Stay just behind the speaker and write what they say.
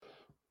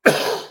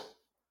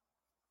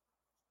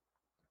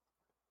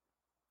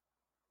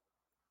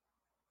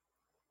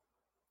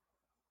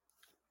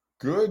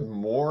Good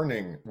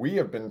morning. We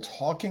have been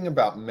talking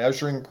about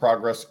measuring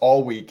progress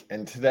all week,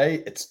 and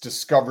today it's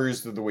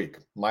Discoveries of the Week,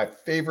 my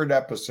favorite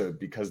episode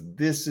because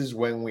this is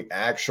when we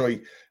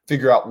actually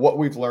figure out what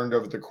we've learned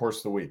over the course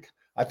of the week.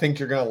 I think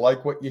you're going to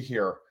like what you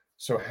hear,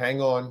 so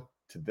hang on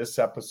to this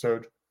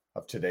episode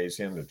of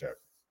Today's Antidote.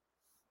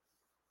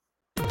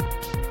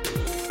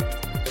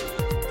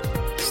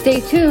 Stay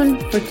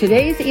tuned for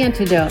Today's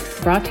Antidote,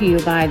 brought to you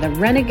by the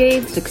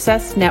Renegade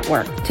Success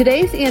Network.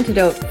 Today's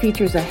Antidote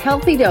features a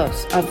healthy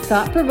dose of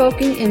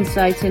thought-provoking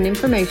insights and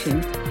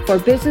information for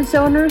business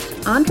owners,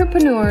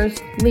 entrepreneurs,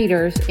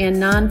 leaders, and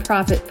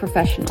nonprofit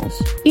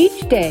professionals.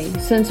 Each day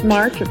since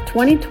March of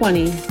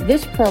 2020,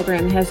 this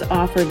program has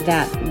offered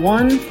that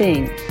one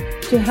thing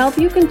to help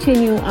you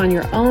continue on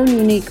your own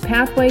unique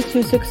pathway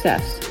to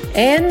success.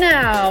 And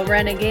now,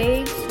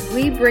 Renegades,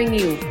 we bring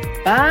you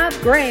Bob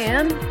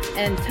Graham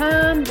and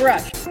Tom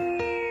Brush.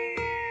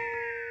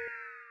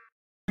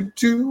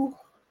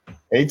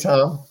 Hey,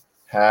 Tom.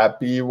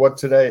 Happy what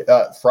today?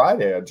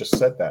 Friday. I just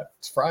said that.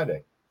 It's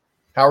Friday.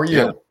 How are you?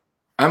 Yeah,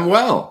 I'm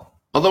well.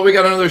 Although we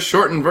got another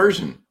shortened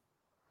version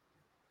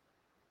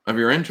of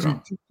your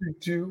intro.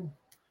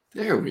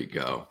 There we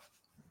go.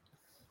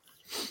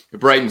 It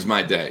brightens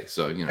my day.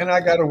 So, you know. And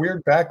I got a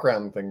weird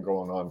background thing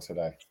going on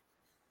today.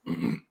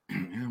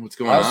 Yeah, what's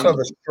going on? I also have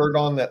a shirt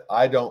on that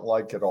I don't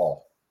like at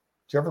all.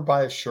 Do you ever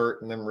buy a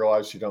shirt and then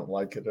realize you don't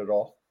like it at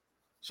all?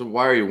 So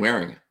why are you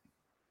wearing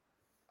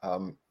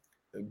it?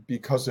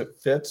 Because it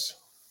fits,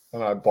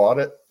 and I bought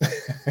it,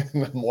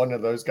 and I'm one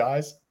of those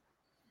guys.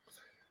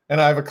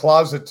 And I have a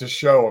closet to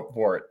show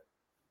for it.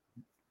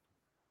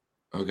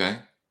 Okay.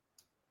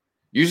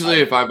 Usually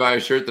if I buy a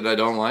shirt that I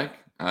don't like,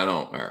 I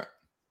don't wear it.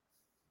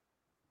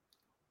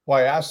 Well,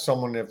 I asked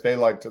someone if they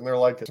liked it, and they're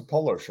like, it's a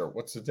polo shirt.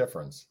 What's the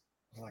difference?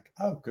 I'm like,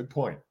 oh, good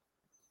point.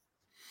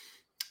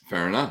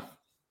 Fair enough.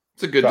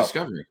 It's a good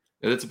discovery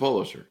that it's a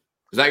polo shirt.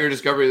 Is that your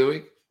discovery of the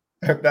week?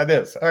 That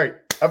is. All right.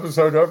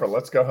 Episode over.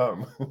 Let's go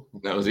home.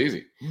 That was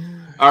easy.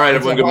 All right,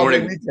 everyone. Good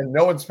morning. Weekend.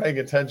 No one's paying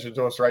attention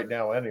to us right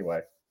now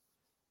anyway.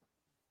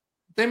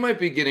 They might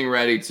be getting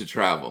ready to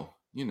travel.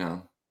 You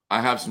know,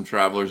 I have some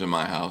travelers in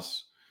my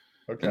house.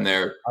 Okay. And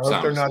I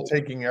hope they're not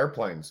taking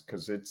airplanes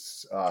because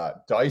it's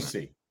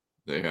dicey.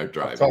 They are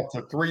driving. I've talked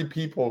to 3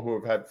 people who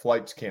have had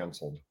flights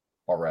canceled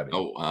already.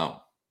 Oh,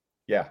 wow.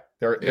 Yeah.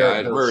 There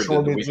are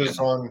shortages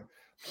on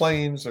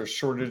planes. There's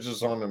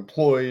shortages on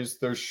employees.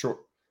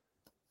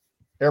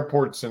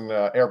 Airports and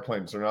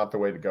airplanes are not the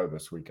way to go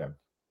this weekend.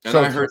 And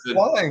so I heard that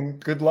flying,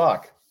 good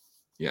luck.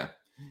 Yeah.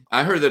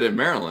 I heard that in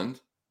Maryland,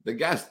 they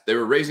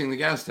were raising the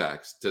gas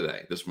tax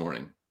this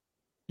morning.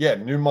 Yeah,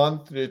 new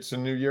month. It's a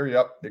new year.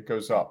 Yep, it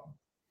goes up.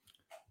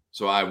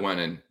 So I went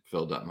and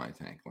filled up my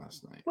tank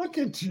last night. Look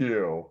at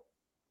you,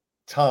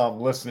 Tom,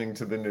 listening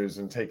to the news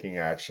and taking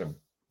action.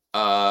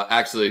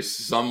 Actually,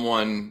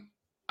 someone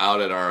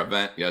out at our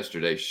event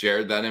yesterday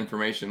shared that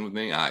information with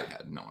me. I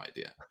had no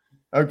idea.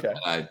 Okay. And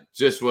I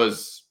just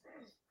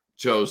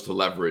chose to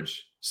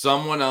leverage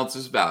someone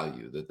else's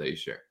value that they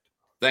shared.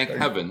 Thank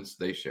heavens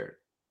they shared.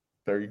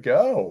 There you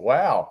go.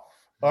 Wow.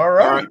 All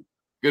right.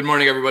 Good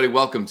morning, everybody.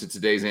 Welcome to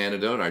Today's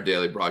Antidote, our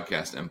daily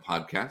broadcast and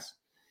podcast.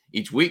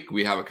 Each week,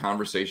 we have a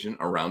conversation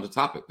around a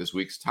topic. This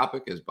week's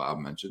topic, as Bob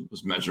mentioned,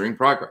 was measuring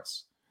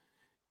progress.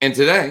 And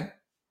today,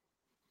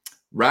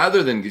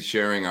 rather than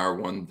sharing our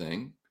one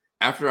thing,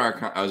 as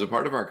a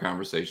part of our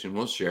conversation,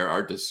 we'll share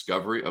our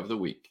discovery of the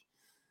week.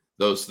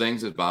 Those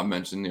things that Bob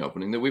mentioned in the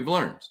opening that we've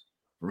learned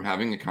from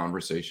having a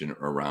conversation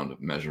around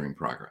measuring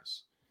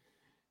progress.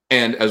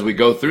 And as we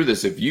go through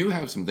this, if you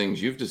have some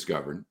things you've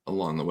discovered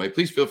along the way,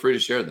 please feel free to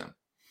share them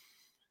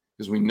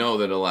because we know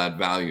that it'll add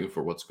value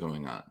for what's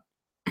going on.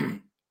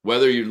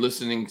 Whether you're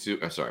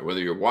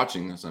whether you're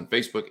watching this on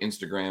Facebook,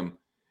 Instagram,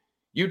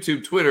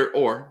 YouTube, Twitter,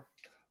 or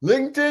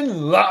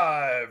LinkedIn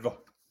Live.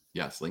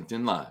 Yes,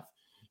 LinkedIn Live.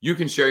 You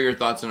can share your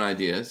thoughts and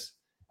ideas,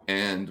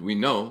 and we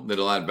know that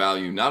it'll add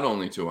value not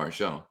only to our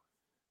show,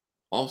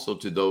 also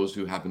to those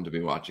who happen to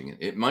be watching it.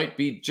 It might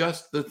be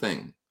just the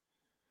thing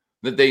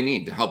that they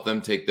need to help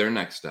them take their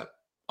next step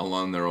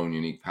along their own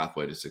unique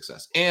pathway to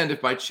success. And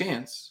if by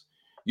chance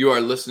you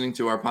are listening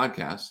to our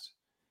podcast,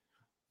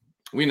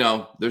 we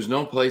know there's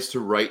no place to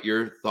write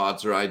your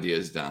thoughts or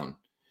ideas down.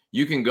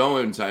 You can go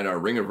inside our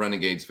Ring of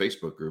Renegades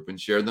Facebook group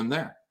and share them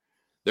there.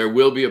 There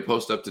will be a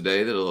post up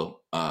today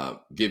that'll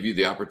give you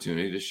the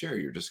opportunity to share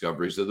your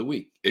discoveries of the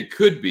week. It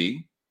could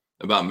be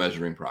about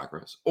measuring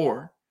progress,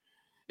 or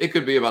it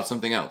could be about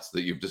something else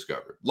that you've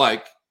discovered.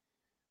 Like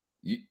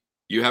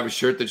you have a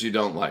shirt that you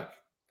don't like,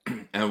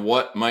 and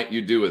what might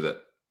you do with it?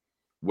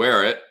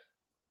 Wear it,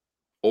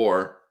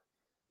 or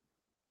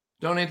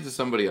donate it to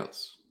somebody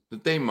else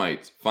that they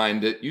might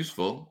find it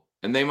useful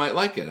and they might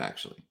like it,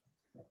 actually.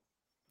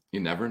 You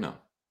never know.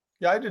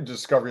 Yeah, I did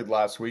discovery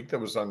last week that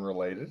was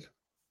unrelated.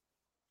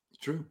 It's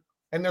true.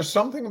 And there's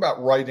something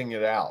about writing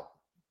it out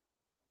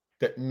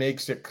that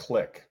makes it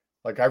click.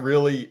 Like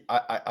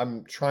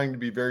I'm trying to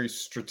be very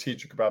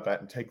strategic about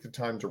that and take the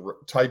time to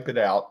type it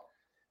out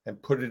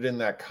and put it in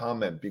that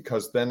comment,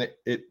 because then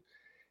it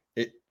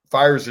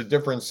fires a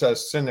different set of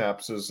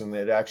synapses and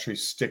it actually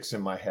sticks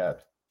in my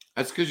head.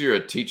 That's because you're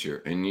a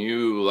teacher, and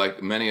you,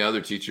 like many other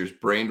teachers,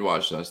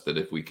 brainwashed us that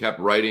if we kept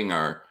writing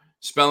our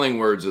spelling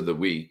words of the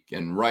week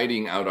and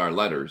writing out our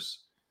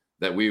letters,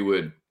 that we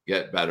would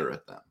get better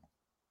at them.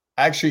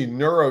 Actually,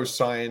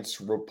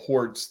 neuroscience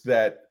reports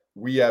that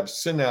we have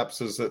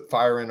synapses that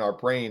fire in our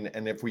brain.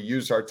 And if we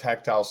use our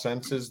tactile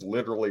senses,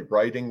 literally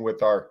writing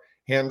with our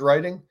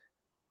handwriting,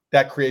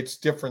 that creates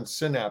different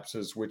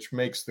synapses, which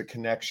makes the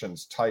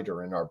connections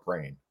tighter in our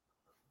brain.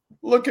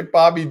 Look at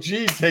Bobby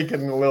G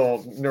taking a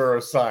little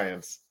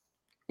neuroscience.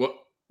 What?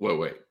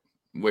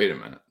 Wait a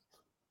minute.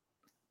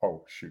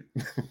 Oh, shoot.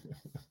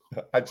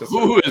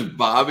 Who is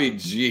Bobby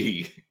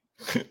G?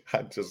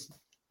 I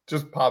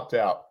just popped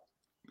out.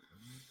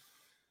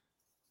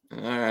 All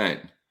right.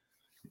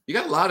 You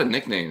got a lot of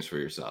nicknames for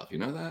yourself. You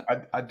know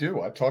that? I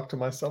do. I talk to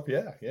myself.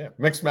 Yeah.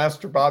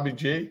 Mixmaster Bobby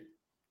G.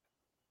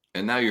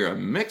 And now you're a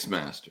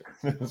Mixmaster.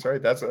 That's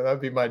right. That'd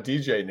be my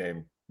DJ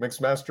name.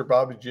 Mixmaster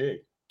Bobby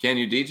G. Can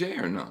you DJ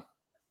or no?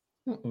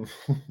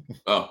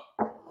 Oh.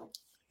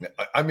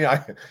 I mean,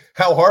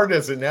 how hard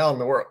is it now in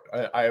the world?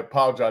 I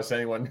apologize to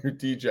anyone who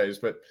DJs,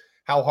 but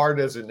how hard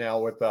is it now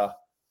with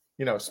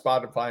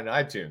Spotify and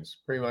iTunes?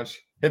 Pretty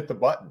much hit the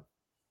button.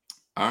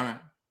 All right.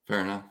 Fair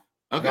enough.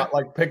 Okay. Not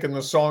like picking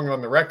the song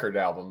on the record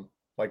album,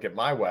 like at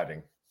my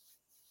wedding.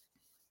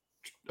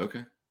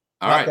 Okay.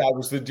 All right. I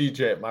was the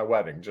DJ at my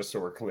wedding, just so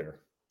we're clear.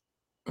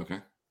 Okay.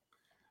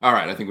 All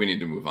right. I think we need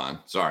to move on.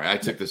 Sorry, I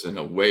took this in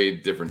a way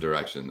different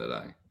direction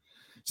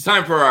It's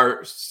time for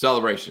our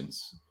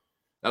celebrations.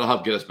 That'll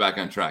help get us back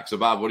on track. So,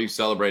 Bob, what are you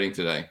celebrating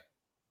today?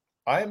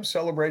 I am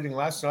celebrating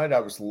last night.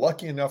 I was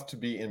lucky enough to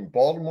be in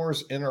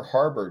Baltimore's Inner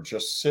Harbor,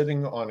 just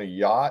sitting on a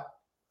yacht,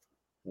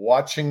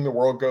 watching the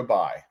world go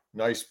by.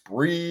 Nice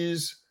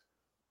breeze,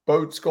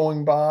 boats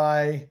going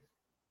by,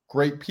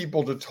 great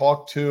people to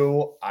talk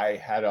to. I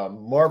had a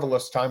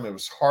marvelous time. It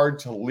was hard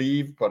to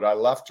leave, but I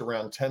left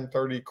around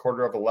 10:30,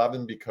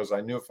 11:15, because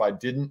I knew if I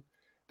didn't,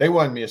 they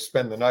wanted me to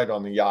spend the night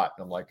on the yacht.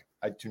 And I'm like,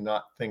 I do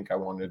not think I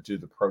want to do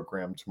the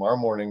program tomorrow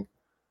morning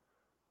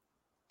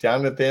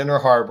down at the Inner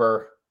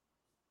Harbor,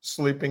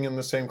 sleeping in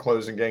the same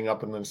clothes and getting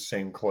up in the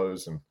same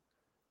clothes. And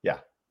yeah,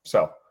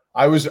 so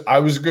I was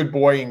a good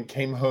boy and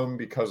came home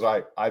because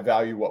I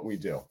value what we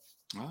do.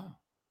 Oh,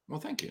 well,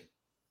 thank you.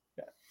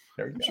 Yeah,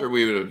 there you I'm go. sure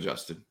we would have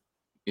adjusted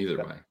either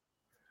way.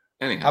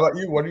 Anyhow, how about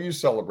you? What are you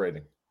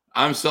celebrating?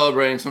 I'm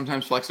celebrating.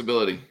 Sometimes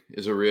flexibility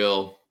is a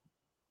real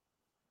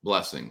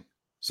blessing.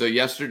 So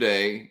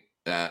yesterday,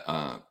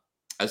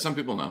 as some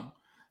people know,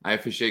 I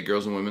officiate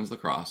girls and women's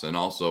lacrosse and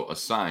also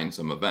assign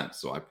some events.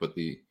 So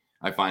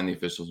I find the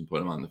officials and put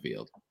them on the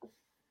field.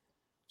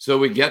 So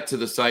we get to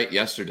the site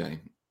yesterday,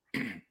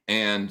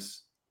 and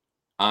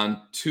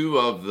on two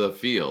of the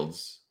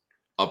fields,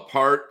 a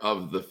part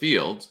of the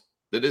field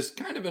that is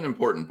kind of an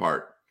important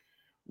part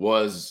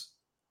was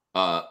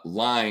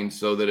lined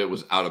so that it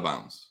was out of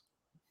bounds.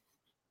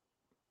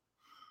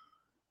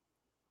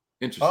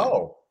 Interesting.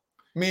 Oh,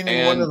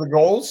 meaning one of the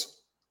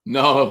goals?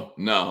 No.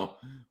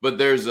 But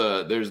there's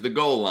the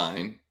goal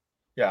line.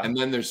 Yeah. And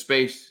then there's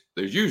space.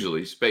 There's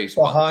usually space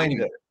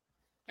behind it.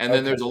 And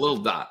then there's a little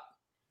dot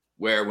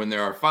where when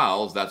there are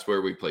fouls, that's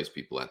where we place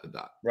people at the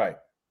dot. Right.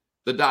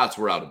 The dots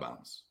were out of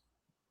bounds.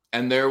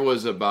 And there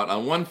was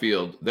on one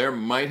field, there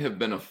might have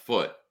been a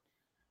foot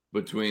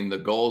between the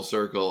goal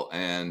circle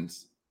and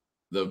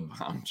the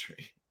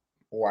boundary.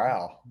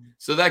 Wow.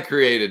 So that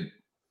created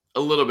a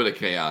little bit of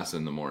chaos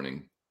in the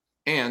morning.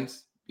 And,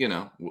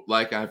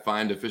 like I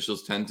find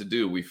officials tend to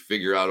do, we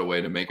figure out a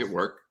way to make it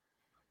work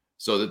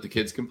so that the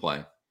kids can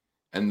play.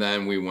 And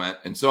then we went.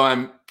 And so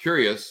I'm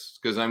curious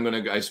because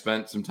I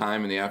spent some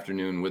time in the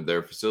afternoon with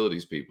their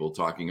facilities people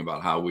talking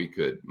about how we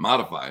could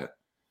modify it.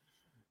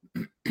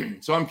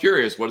 So I'm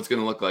curious what it's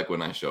going to look like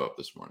when I show up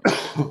this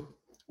morning.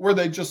 Were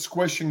they just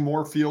squishing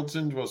more fields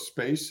into a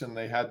space and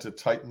they had to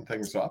tighten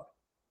things up?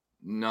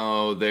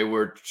 No, they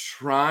were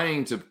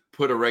trying to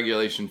put a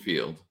regulation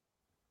field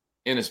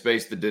in a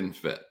space that didn't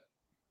fit.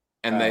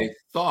 And they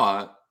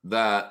thought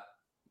that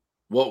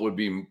what would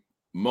be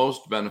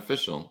most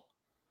beneficial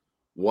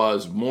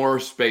was more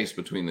space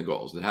between the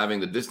goals, that having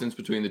the distance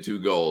between the two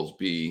goals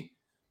be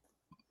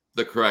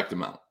the correct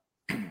amount,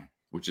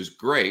 which is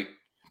great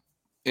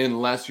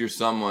unless you're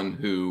someone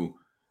who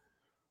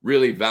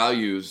really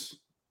values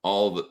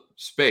all the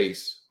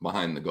space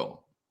behind the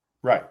goal.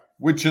 Right.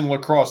 Which in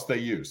lacrosse they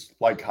use,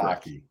 like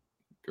hockey.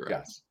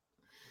 Correct.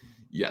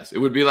 Yes. It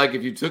would be like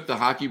if you took the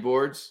hockey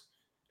boards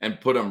and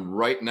put them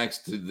right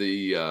next to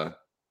the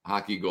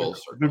hockey goal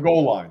circle. The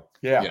goal line.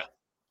 Yeah.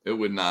 It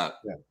would not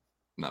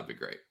be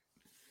great.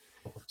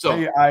 So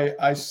hey,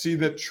 I see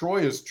that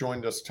Troy has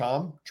joined us,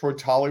 Tom. Troy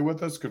Tolley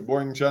with us. Good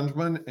morning,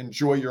 gentlemen.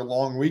 Enjoy your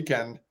long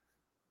weekend.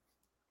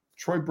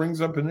 Troy brings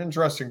up an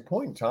interesting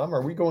point, Tom.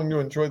 Are we going to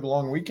enjoy the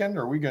long weekend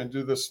or are we going to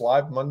do this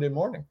live Monday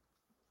morning?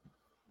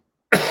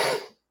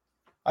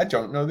 I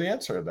don't know the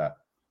answer to that.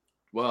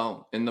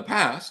 Well, in the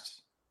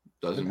past,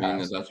 doesn't mean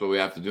that that's what we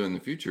have to do in the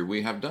future.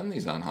 We have done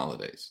these on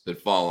holidays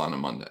that fall on a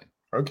Monday.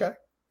 Okay.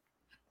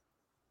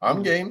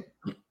 I'm game.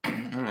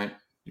 All right.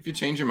 If you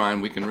change your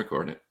mind, we can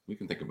record it. We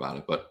can think about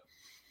it. But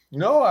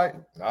no, I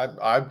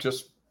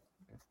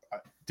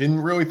didn't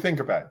really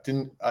think about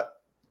it.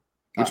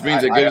 Which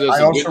means it gives us I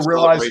a also good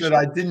realized that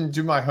I celebration. didn't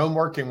do my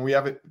homework and we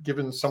haven't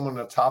given someone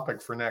a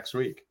topic for next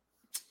week.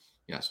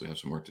 Yes, we have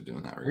some work to do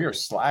in that regard. We are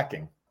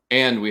slacking.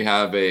 And we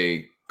have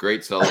a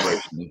great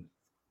celebration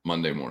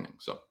Monday morning.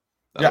 So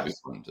that'll be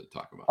fun to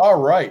talk about.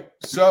 All right.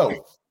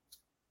 So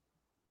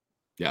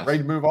yes. Ready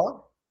to move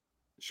on?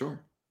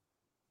 Sure.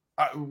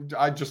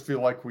 I just feel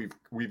like we've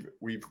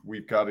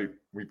got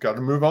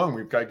to move on.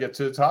 We've got to get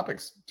to the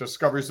topics.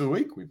 Discoveries of the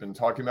week. We've been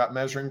talking about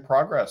measuring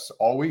progress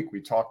all week. We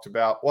talked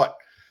about what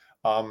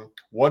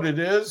it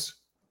is,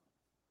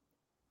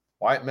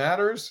 why it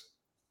matters.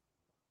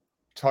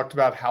 Talked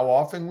about how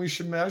often we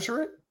should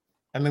measure it,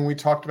 and then we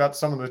talked about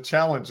some of the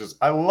challenges.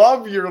 I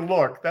love your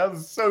look. That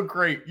was so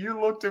great.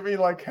 You looked at me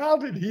like, how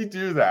did he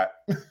do that?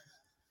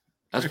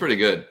 That's pretty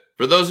good.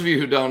 For those of you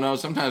who don't know,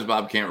 sometimes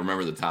Bob can't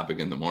remember the topic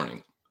in the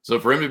morning. So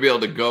for him to be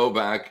able to go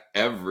back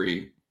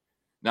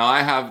now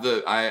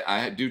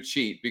I do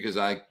cheat because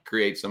I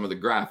create some of the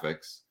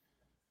graphics.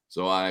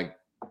 So I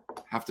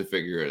have to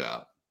figure it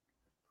out.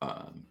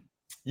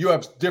 You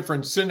have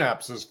different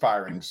synapses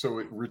firing, so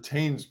it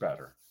retains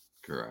better.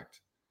 Correct.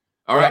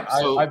 All right.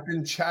 So I've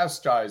been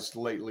chastised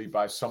lately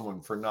by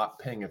someone for not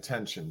paying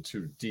attention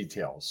to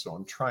details. So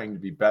I'm trying to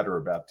be better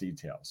about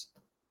details.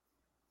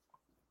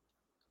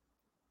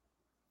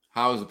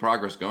 How is the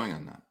progress going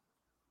on that?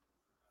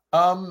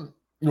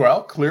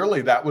 Well,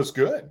 clearly that was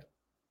good.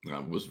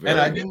 That was very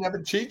And I good. didn't have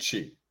a cheat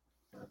sheet.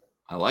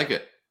 I like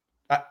it.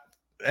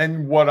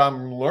 And what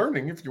I'm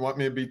learning, if you want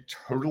me to be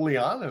totally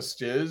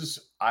honest,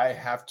 is I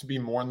have to be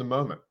more in the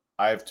moment.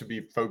 I have to be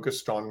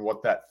focused on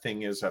what that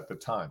thing is at the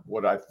time.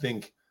 What I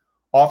think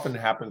often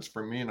happens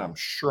for me, and I'm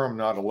sure I'm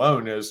not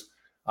alone, is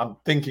I'm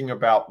thinking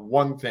about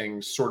one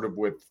thing sort of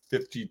with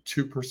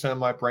 52% of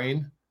my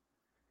brain,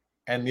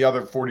 and the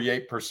other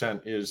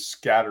 48% is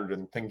scattered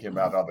and thinking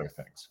about other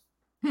things.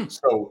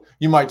 So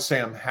you might say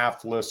I'm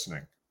half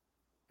listening.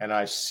 And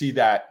I see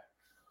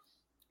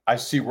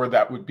where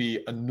that would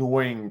be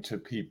annoying to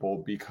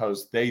people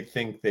because they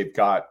think they've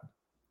got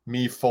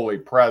me fully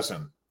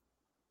present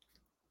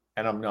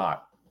and I'm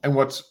not. And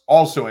what's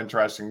also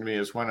interesting to me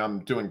is when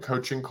I'm doing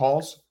coaching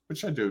calls,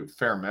 which I do a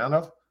fair amount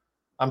of,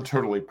 I'm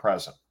totally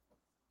present.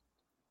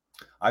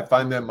 I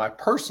find that in my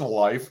personal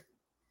life,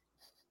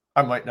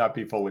 I might not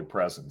be fully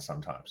present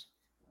sometimes.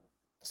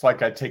 It's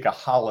like I take a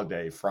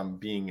holiday from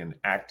being an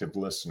active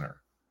listener.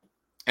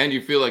 And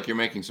you feel like you're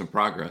making some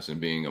progress in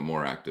being a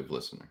more active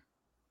listener.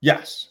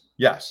 Yes.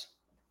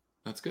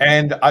 That's good.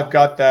 And I've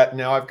got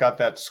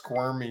that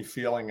squirmy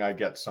feeling I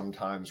get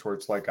sometimes where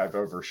it's like I've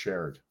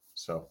overshared.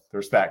 So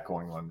there's that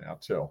going on now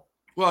too.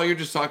 Well, you're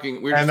just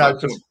talking. I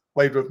just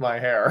played with my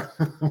hair,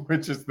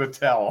 which is the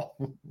tell.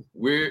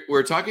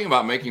 We're talking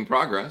about making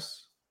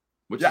progress,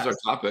 which is our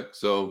topic.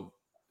 So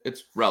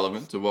it's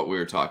relevant to what we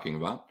were talking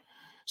about.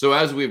 So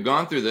as we've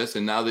gone through this,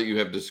 and now that you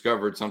have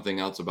discovered something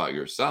else about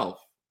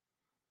yourself,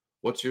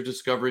 what's your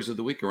discoveries of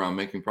the week around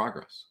making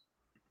progress?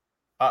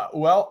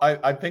 Well,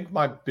 I think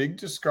my big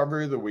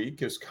discovery of the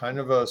week is kind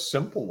of a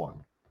simple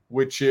one,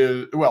 which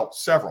is, well,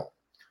 several.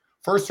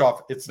 First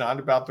off, it's not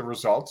about the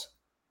results.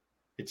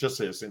 It just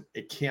isn't.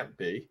 It can't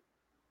be.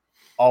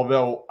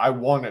 Although I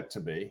want it to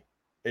be.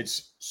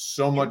 It's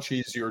so much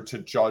easier to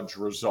judge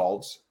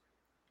results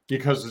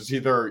because it's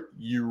either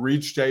you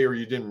reached A or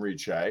you didn't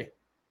reach A,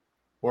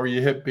 or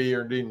you hit B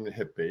or didn't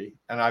hit B.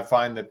 And I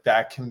find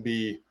that can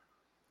be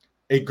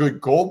a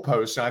good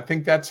goalpost. And I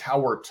think that's how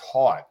we're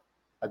taught.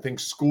 I think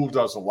school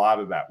does a lot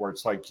of that, where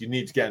it's like, you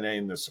need to get an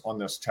A on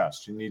this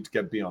test. You need to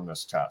get B on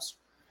this test.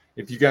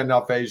 If you get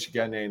enough A's, you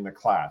get an A in the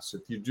class.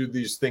 If you do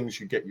these things,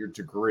 you get your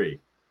degree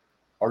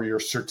or your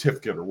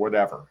certificate or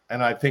whatever.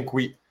 And I think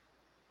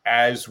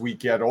as we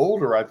get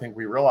older, I think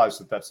we realize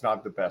that that's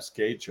not the best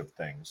gauge of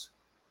things.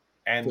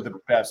 And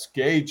the best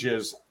gauge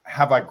is,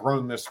 have I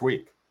grown this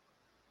week?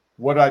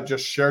 What I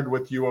just shared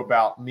with you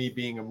about me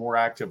being a more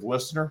active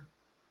listener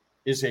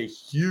is a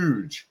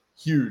huge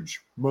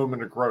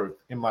moment of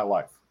growth in my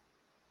life.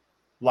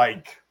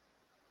 Like,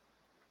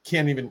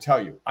 can't even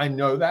tell you. I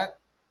know that,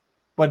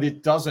 but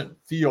it doesn't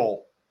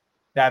feel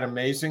that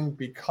amazing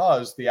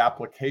because the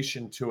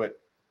application to it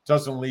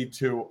doesn't lead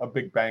to a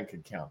big bank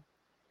account.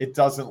 It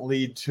doesn't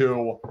lead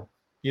to,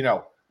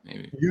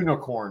 maybe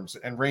unicorns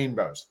and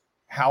rainbows.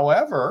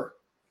 However,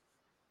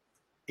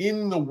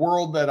 in the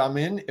world that I'm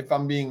in, if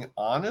I'm being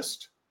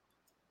honest,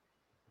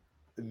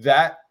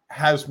 that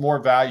has more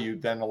value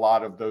than a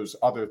lot of those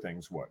other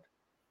things would.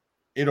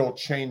 It'll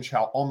change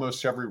how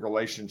almost every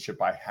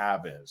relationship I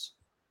have is.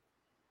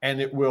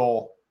 And it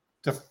will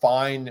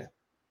define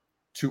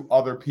to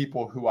other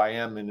people who I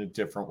am in a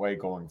different way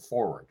going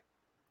forward.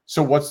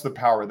 So what's the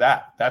power of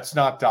that? That's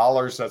not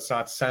dollars. That's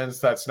not cents.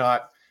 That's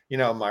not,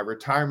 my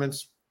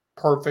retirement's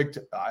perfect.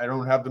 I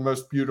don't have the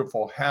most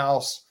beautiful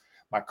house.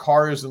 My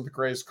car isn't the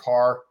greatest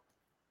car.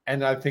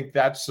 And I think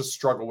that's the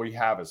struggle we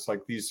have. It's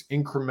like these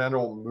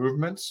incremental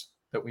movements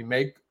that we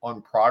make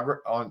on progress,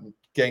 on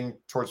getting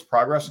towards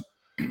progress.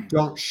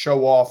 don't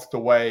show off the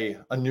way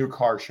a new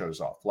car shows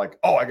off. Like,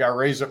 oh, I got a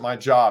raise at my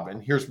job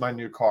and here's my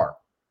new car.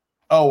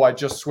 Oh, I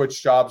just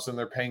switched jobs and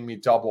they're paying me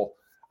double.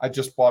 I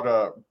just bought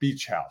a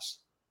beach house.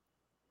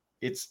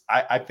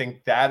 I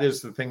think that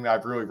is the thing that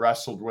I've really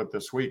wrestled with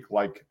this week,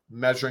 like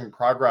measuring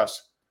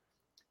progress.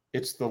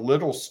 It's the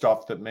little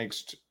stuff that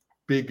makes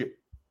big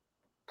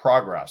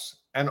progress.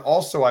 And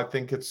also, I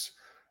think it's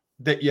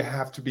that you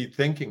have to be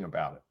thinking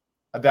about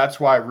it. That's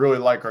why I really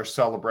like our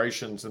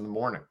celebrations in the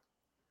morning.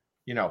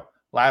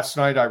 Last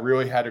night I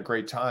really had a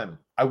great time.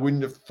 I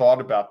wouldn't have thought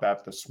about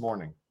that this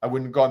morning. I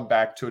wouldn't have gone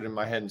back to it in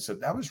my head and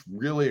said, that was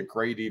really a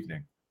great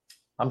evening.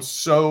 I'm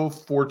so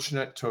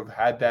fortunate to have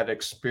had that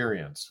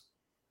experience.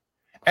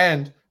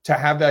 And to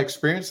have that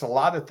experience, a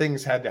lot of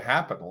things had to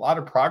happen. A lot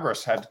of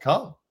progress had to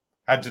come.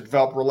 Had to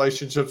develop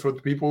relationships with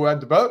the people who had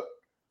the boat.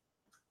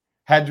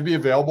 Had to be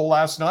available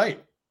last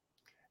night.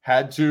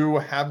 Had to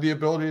have the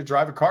ability to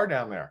drive a car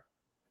down there.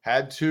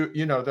 Had to,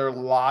 there are a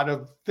lot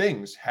of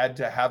things. Had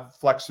to have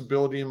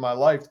flexibility in my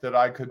life that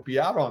I could be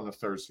out on a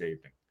Thursday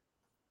evening.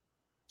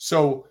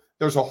 So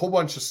there's a whole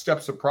bunch of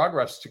steps of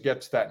progress to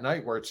get to that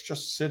night where it's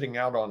just sitting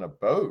out on a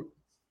boat,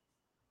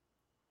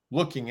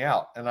 looking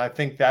out. And I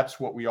think that's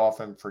what we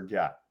often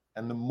forget.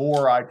 And the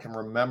more I can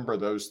remember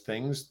those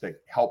things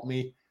that help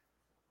me,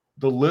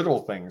 the little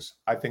things,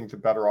 I think the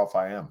better off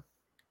I am.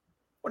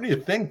 What do you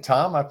think,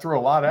 Tom? I threw a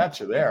lot at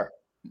you there.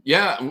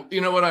 Yeah.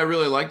 What I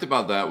really liked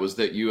about that was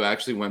that you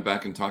actually went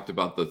back and talked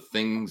about the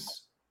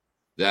things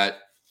that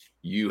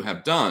you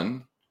have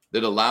done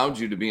that allowed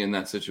you to be in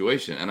that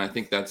situation. And I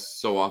think that's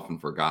so often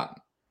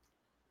forgotten.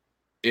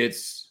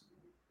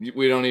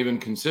 We don't even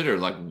consider,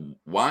 like,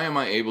 why am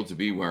I able to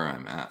be where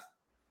I'm at?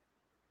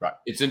 Right.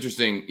 It's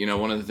interesting.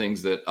 One of the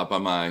things that up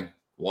on my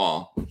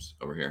wall, oops,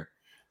 over here,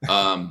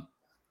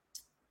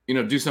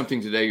 do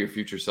something today your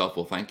future self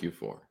will thank you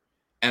for.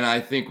 And I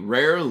think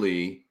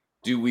rarely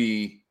do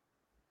we,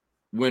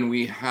 when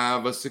we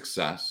have a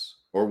success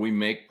or we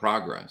make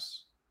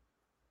progress,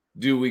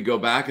 do we go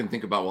back and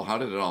think about, well, how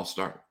did it all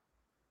start?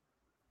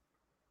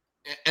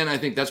 And I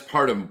think that's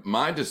part of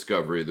my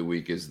discovery of the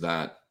week, is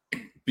that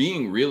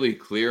being really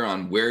clear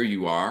on where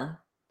you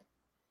are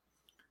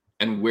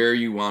and where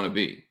you want to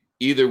be,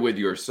 either with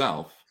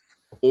yourself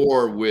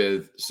or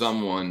with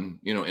someone,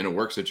 in a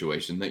work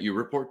situation that you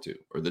report to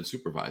or that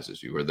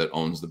supervises you or that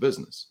owns the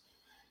business.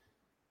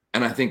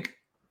 And I think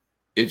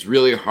it's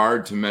really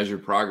hard to measure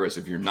progress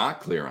if you're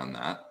not clear on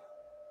that.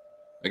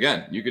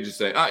 Again, you could just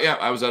say, oh, yeah,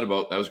 I was at a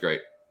boat. That was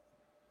great.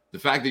 The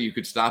fact that you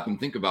could stop and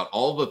think about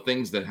all the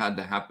things that had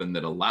to happen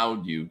that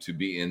allowed you to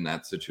be in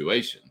that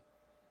situation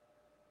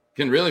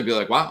can really be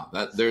like, wow,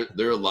 that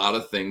there are a lot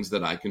of things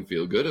that I can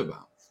feel good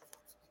about.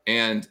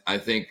 And I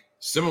think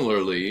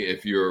similarly,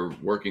 if you're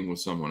working with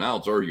someone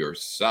else or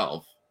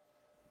yourself,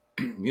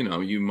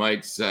 you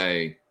might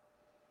say,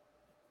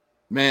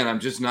 man, I'm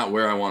just not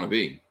where I want to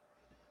be.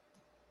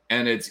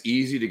 And it's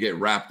easy to get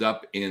wrapped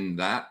up in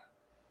that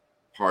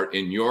part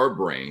in your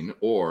brain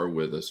or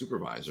with a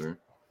supervisor,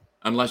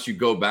 unless you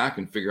go back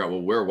and figure out,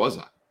 well, where was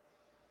I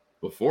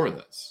before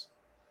this?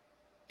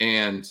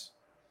 And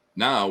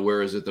now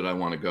where is it that I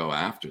want to go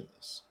after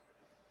this?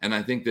 And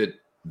I think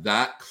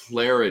that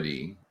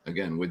clarity,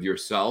 again, with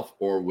yourself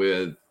or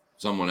with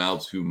someone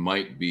else who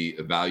might be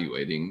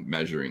evaluating,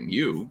 measuring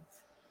you,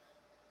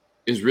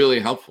 is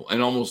really helpful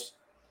and almost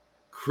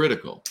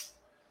critical.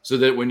 So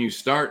that when you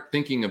start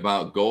thinking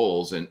about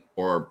goals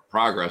or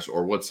progress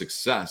or what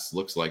success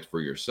looks like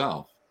for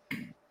yourself,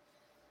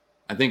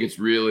 I think it's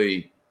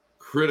really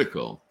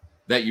critical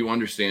that you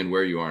understand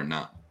where you are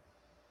now.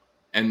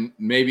 And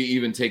maybe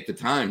even take the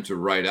time to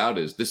write out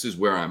this is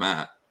where I'm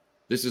at.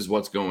 This is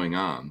what's going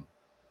on.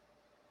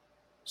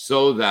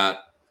 So that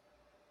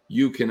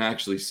you can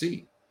actually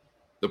see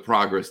the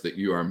progress that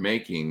you are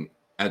making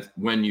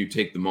when you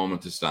take the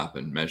moment to stop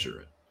and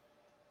measure it.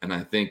 And I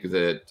think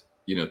that,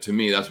 to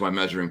me, that's why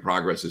measuring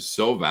progress is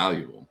so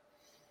valuable,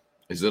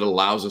 is it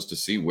allows us to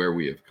see where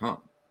we have come.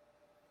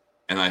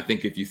 And I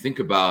think if you think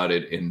about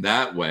it in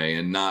that way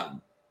and not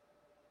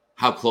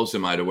how close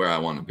am I to where I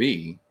want to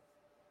be,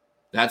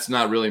 that's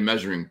not really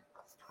measuring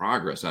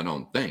progress, I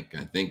don't think.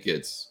 I think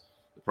the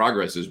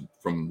progress is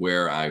from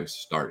where I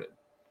started.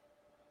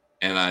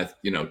 And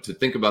to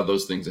think about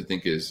those things, I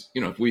think is,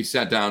 if we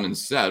sat down and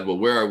said, well,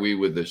 where are we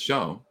with this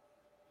show?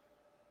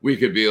 We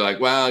could be like,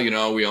 well,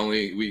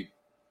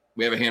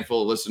 we have a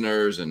handful of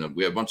listeners and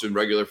we have a bunch of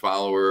regular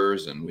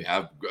followers and we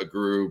have a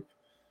group,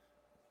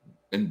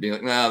 and be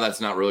like, no, that's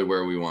not really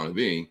where we want to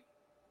be.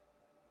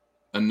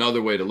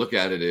 Another way to look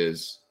at it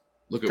is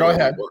look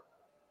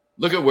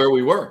at where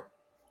we were.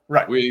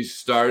 Right. We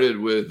started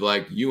with,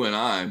 like, you and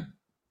I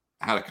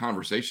had a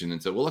conversation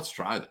and said, well, let's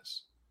try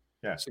this.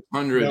 Yeah.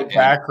 600 no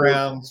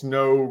backgrounds,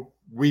 no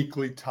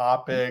weekly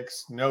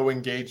topics, no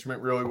engagement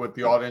really with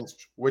the audience,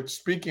 which,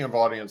 speaking of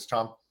audience,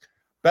 Tom,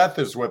 Beth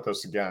is with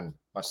us again.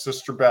 My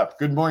sister, Beth.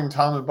 Good morning,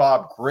 Tom and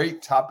Bob.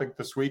 Great topic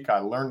this week. I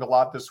learned a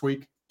lot this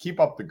week. Keep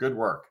up the good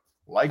work.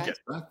 Thanks, it.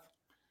 Beth.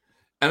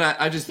 And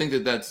I just think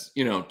that's,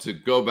 to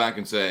go back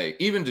and say,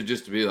 even to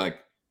just to be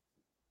like,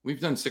 we've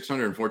done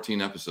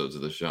 614 episodes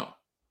of the show.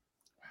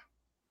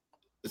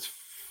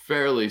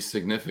 fairly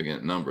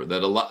significant number.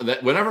 That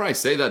whenever I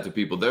say that to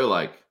people, they're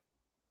like,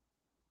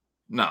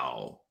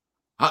 no.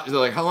 They're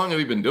like, how long have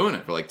you been doing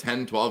it? For like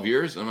 10, 12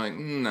 years? I'm like,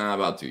 nah,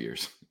 about 2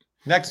 years.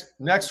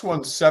 Next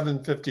one's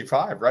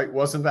 755, right?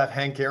 Wasn't that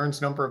Hank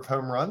Aaron's number of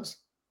home runs?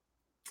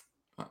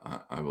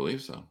 I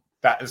believe so.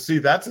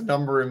 That's a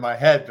number in my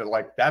head that,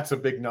 like, that's a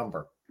big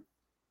number.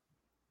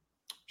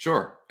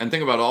 Sure. And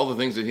think about all the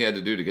things that he had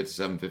to do to get to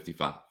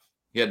 755.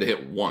 He had to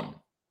hit one.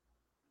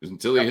 Because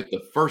until he hit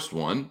the first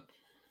one,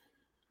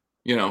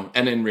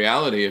 and in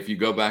reality, if you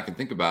go back and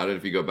think about it,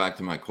 if you go back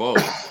to my quote,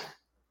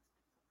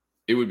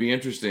 it would be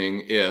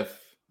interesting if,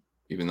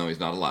 even though he's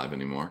not alive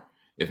anymore,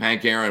 if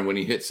Hank Aaron, when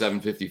he hit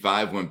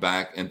 755, went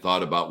back and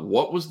thought about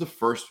what was the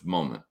first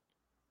moment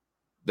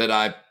that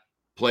I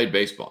played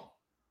baseball,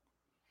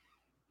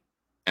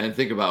 and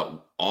think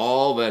about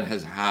all that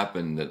has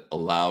happened that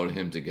allowed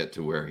him to get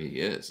to where he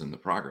is and the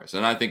progress.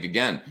 And I think,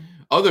 again,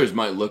 others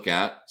might look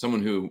at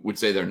someone who would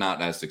say they're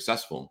not as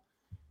successful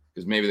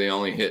because maybe they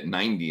only hit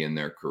 90 in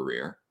their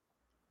career.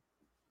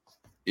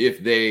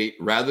 If they,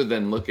 rather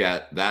than look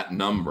at that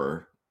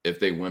number, if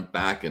they went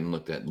back and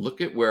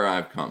look at where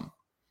I've come,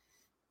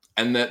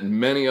 and that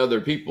many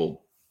other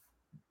people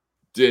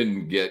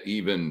didn't get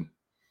even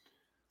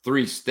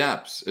 3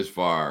 steps as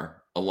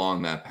far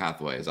along that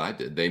pathway as I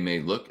did, they may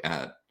look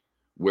at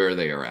where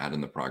they are at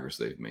and the progress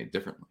they've made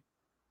differently.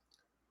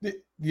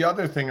 The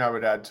other thing I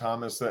would add,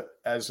 Tom, is that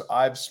as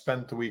I've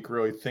spent the week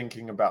really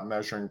thinking about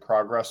measuring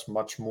progress,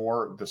 much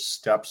more the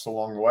steps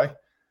along the way,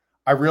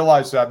 I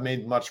realized I've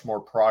made much more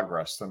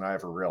progress than I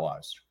ever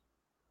realized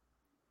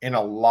in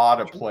a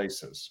lot of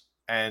places.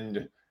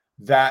 And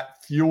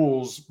that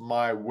fuels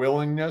my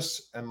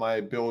willingness and my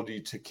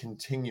ability to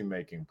continue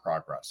making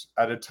progress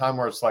at a time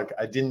where it's like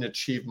I didn't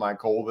achieve my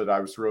goal that I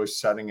was really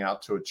setting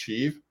out to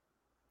achieve.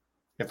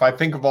 If I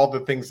think of all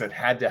the things that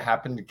had to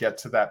happen to get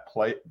to that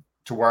place,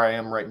 to where I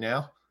am right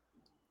now,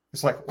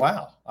 it's like,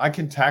 wow, I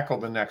can tackle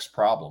the next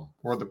problem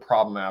or the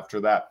problem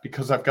after that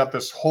because I've got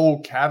this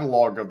whole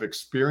catalog of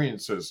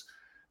experiences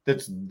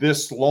that's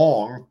this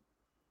long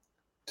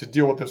to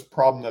deal with this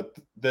problem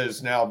that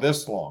is now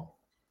this long.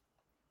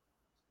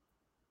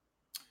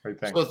 So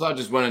a thought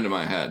just went into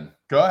my head.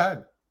 Go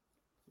ahead.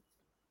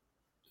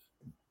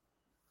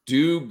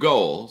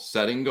 Do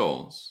setting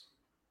goals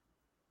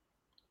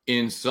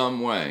in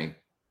some way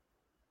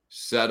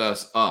set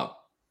us up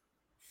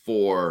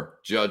for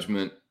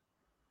judgment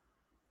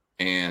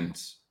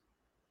and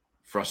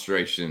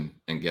frustration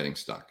and getting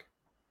stuck?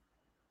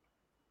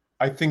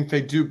 I think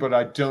they do, but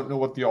I don't know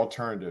what the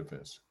alternative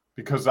is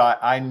because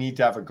I need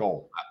to have a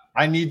goal.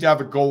 I need to have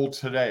a goal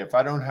today. If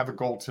I don't have a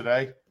goal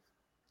today,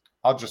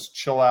 I'll just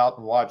chill out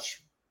and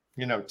watch,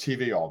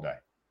 TV all day.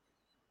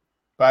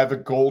 But I have a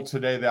goal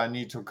today that I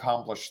need to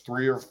accomplish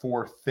 3 or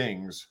 4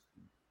 things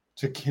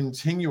to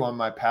continue on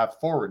my path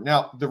forward.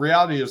 Now, the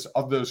reality is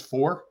of those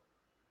 4,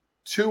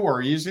 2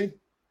 are easy.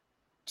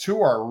 2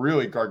 are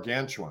really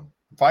gargantuan.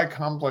 If I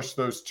accomplish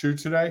those 2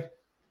 today,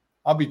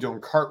 I'll be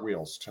doing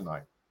cartwheels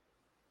tonight.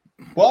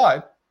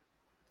 But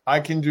I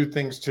can do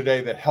things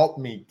today that help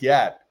me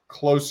get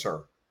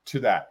closer to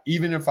that,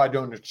 even if I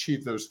don't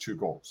achieve those 2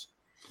 goals.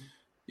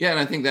 Yeah, and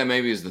I think that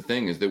maybe is the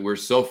thing, is that we're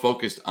so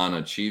focused on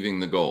achieving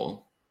the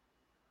goal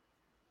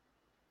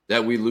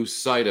that we lose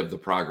sight of the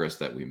progress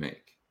that we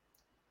make.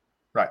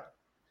 Right.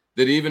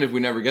 That even if we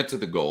never get to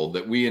the goal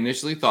that we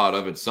initially thought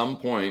of at some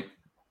point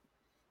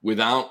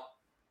without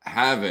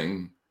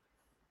having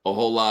a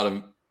whole lot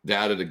of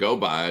data to go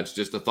by, it's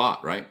just a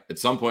thought, right? At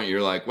some point you're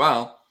like,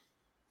 well,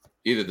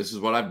 either this is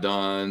what I've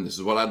done, this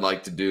is what I'd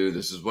like to do,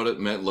 this is what it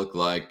might look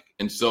like.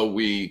 And so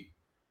we,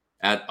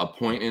 at a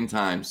point in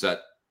time, set,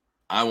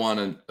 I want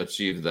to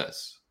achieve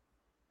this.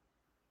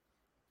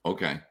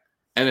 Okay.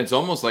 And it's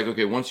almost like,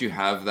 okay, once you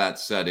have that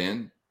set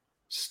in,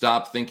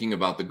 stop thinking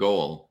about the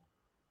goal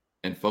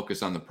and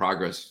focus on the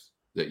progress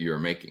that you're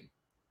making.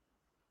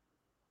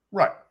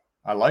 Right.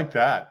 I like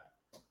that.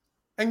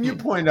 And you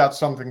pointed out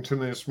something to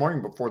me this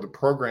morning before the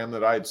program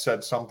that I had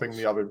said something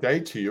the other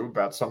day to you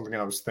about something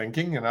I was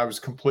thinking, and I was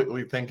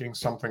completely thinking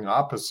something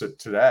opposite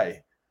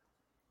today.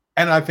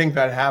 And I think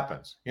that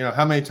happens.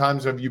 How many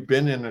times have you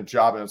been in a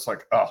job and it's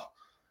like, oh,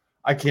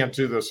 I can't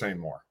do this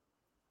anymore.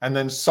 And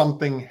then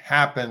something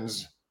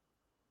happens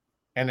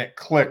and it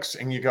clicks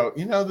and you go,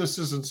 this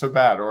isn't so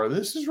bad, or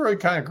this is really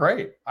kind of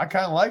great. I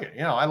kind of like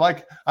it. I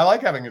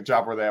like having a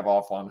job where they have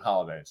off on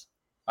holidays.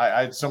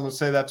 I had someone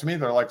say that to me.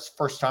 They're like, it's the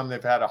first time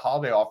they've had a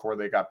holiday off where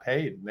they got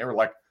paid. And they were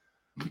like,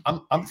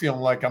 I'm feeling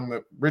like I'm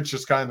the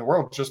richest guy in the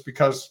world just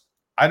because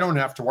I don't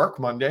have to work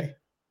Monday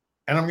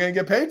and I'm going to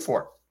get paid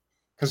for it.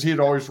 Because he had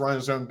always run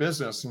his own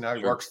business and now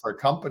he works for a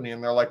company.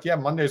 And they're like, yeah,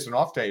 Monday's an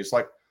off day. He's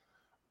like,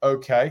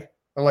 okay.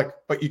 They're like,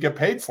 but you get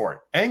paid for it.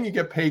 And you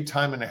get paid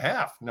time and a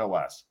half, no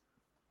less.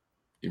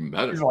 Even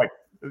better. He's like,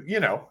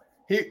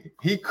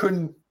 he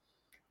couldn't,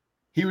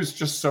 he was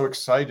just so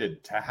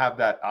excited to have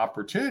that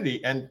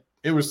opportunity. And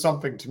it was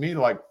something to me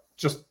like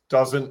just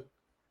doesn't,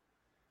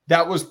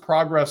 that was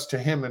progress to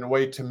him in a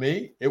way. To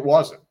me, it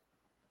wasn't.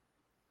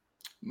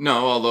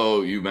 No,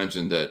 although you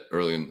mentioned that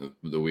early in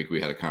the week we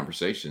had a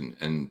conversation,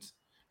 and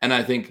And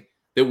I think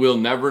that we'll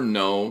never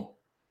know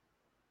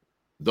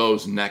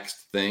those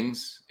next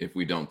things if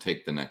we don't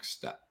take the next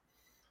step.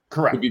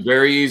 Correct. It'd be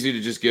very easy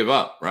to just give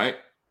up, right?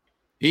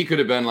 He could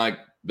have been like,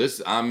 this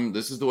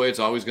is the way it's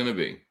always going to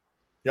be.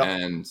 Yep.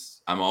 And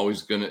I'm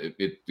always going to,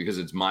 because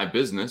it's my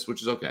business,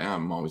 which is okay.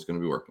 I'm always going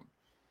to be working.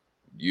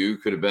 You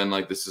could have been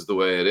like, this is the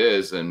way it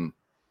is. And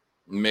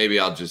maybe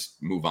I'll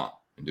just move on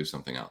and do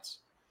something else.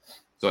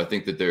 So I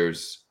think that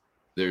there's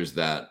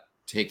that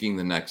taking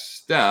the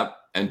next step,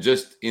 and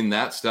just in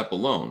that step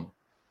alone,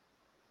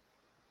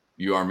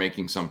 you are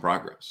making some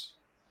progress.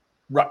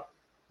 Right.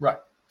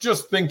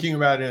 Just thinking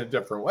about it in a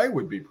different way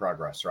would be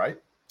progress, right?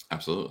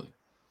 Absolutely.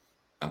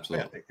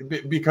 Yeah,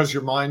 because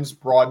your mind's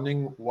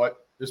broadening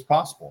what is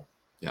possible.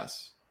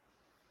 Yes.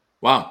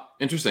 Wow.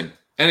 Interesting.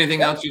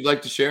 Anything else you'd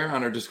like to share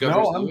on our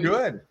discoveries? No, I'm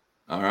good.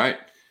 All right.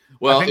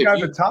 Well, I think I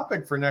have a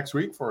topic for next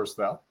week for us,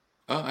 though.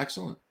 Oh,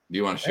 excellent. Do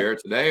you want to share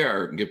it today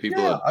or give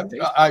people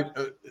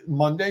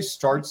Monday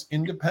starts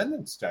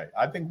Independence Day.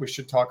 I think we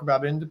should talk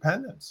about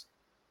independence.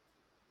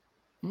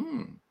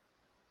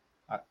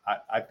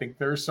 I think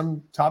there's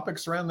some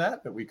topics around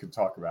that we could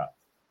talk about.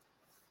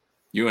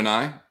 You and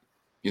I?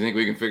 You think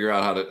we can figure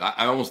out how to?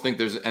 I almost think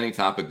there's any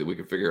topic that we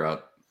could figure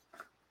out.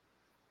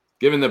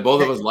 Given that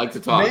both of us like to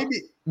talk.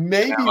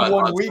 Maybe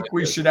one week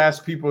we should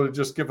ask people to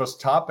just give us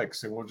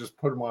topics and we'll just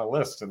put them on a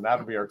list and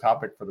that'll be our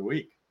topic for the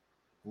week.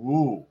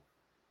 Ooh.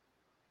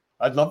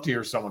 I'd love to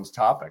hear someone's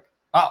topic.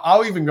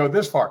 I'll even go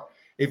this far.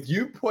 If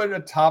you put a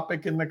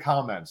topic in the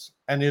comments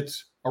and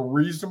it's a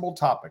reasonable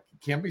topic,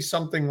 it can't be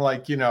something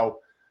like,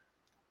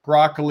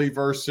 broccoli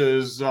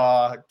versus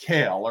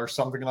kale or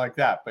something like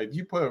that. But if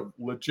you put a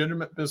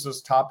legitimate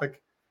business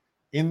topic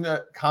in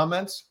the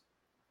comments,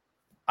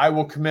 I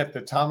will commit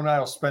that Tom and I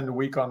will spend a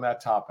week on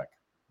that topic.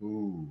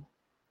 Ooh,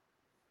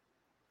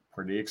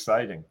 pretty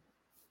exciting.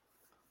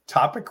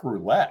 Topic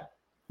roulette.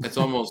 It's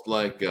almost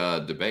like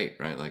a debate,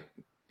 right? Like,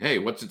 hey,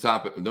 what's the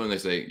topic? Then they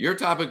say, your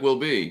topic will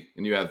be,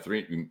 and you have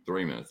three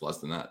minutes, less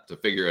than that, to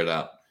figure it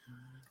out.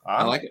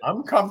 I like it.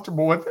 I'm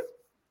comfortable with it.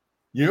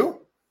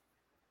 You?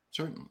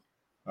 Certainly.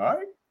 All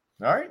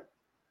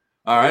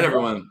right,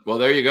 everyone. Well,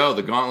 there you go.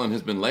 The gauntlet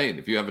has been laid.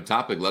 If you have a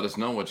topic, let us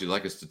know what you'd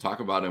like us to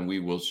talk about, and we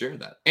will share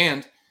that.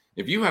 And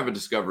if you have a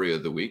discovery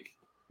of the week,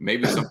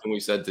 maybe something we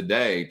said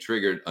today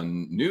triggered a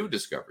new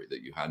discovery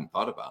that you hadn't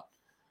thought about,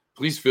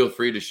 please feel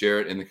free to share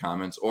it in the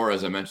comments, or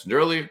as I mentioned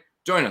earlier,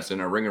 join us in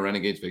our Ring of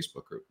Renegades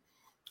Facebook group,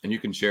 and you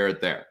can share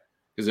it there,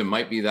 because it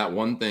might be that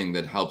one thing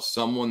that helps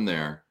someone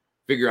there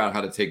figure out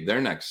how to take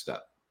their next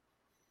step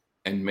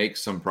and make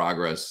some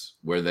progress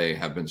where they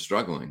have been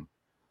struggling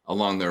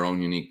along their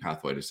own unique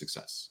pathway to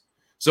success.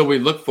 So we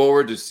look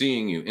forward to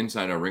seeing you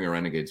inside our Ring of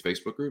Renegades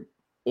Facebook group,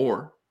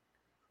 or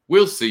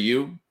we'll see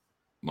you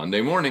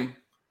Monday morning,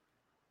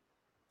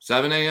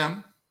 7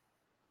 a.m.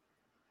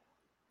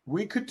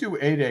 We could do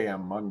 8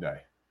 a.m.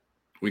 Monday.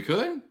 We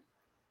could?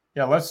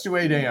 Yeah, let's do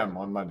 8 a.m.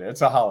 on Monday.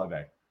 It's a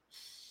holiday.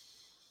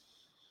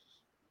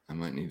 I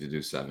might need to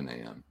do 7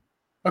 a.m.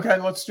 Okay,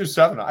 let's do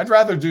 7. I'd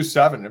rather do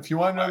 7. If you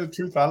want to know the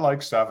truth, I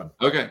like 7.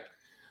 Okay.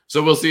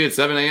 So we'll see you at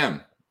 7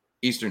 a.m.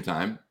 Eastern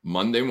time,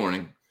 Monday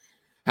morning.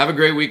 Have a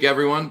great week,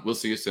 everyone. We'll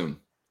see you soon.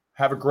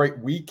 Have a great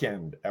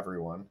weekend,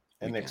 everyone.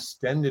 An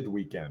extended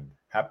weekend.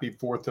 Happy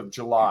 4th of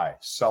July.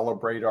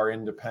 Celebrate our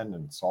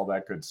independence, all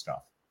that good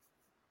stuff.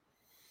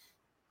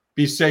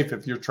 Be safe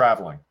if you're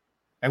traveling.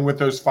 And with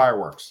those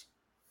fireworks.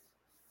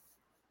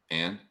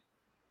 And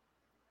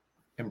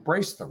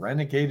embrace the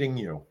renegading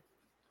you.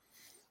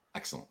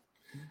 Excellent.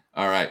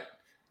 All right.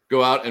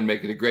 Go out and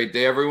make it a great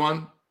day,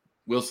 everyone.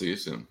 We'll see you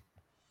soon.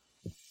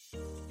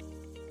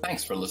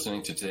 Thanks for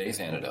listening to today's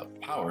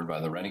Antidote, powered by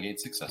the Renegade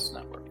Success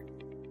Network.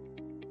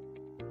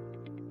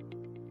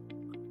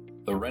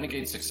 The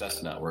Renegade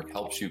Success Network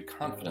helps you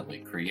confidently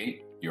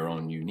create your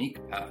own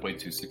unique pathway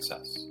to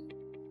success.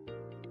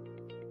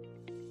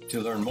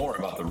 To learn more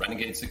about the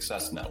Renegade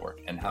Success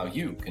Network and how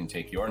you can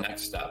take your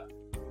next step,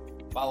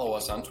 follow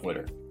us on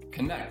Twitter,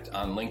 connect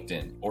on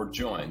LinkedIn, or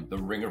join the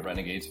Ring of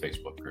Renegades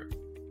Facebook group.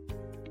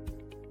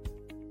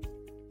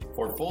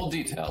 For full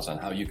details on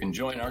how you can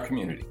join our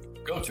community,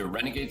 go to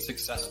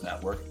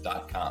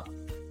renegadesuccessnetwork.com.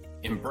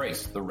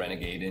 Embrace the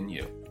renegade in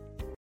you.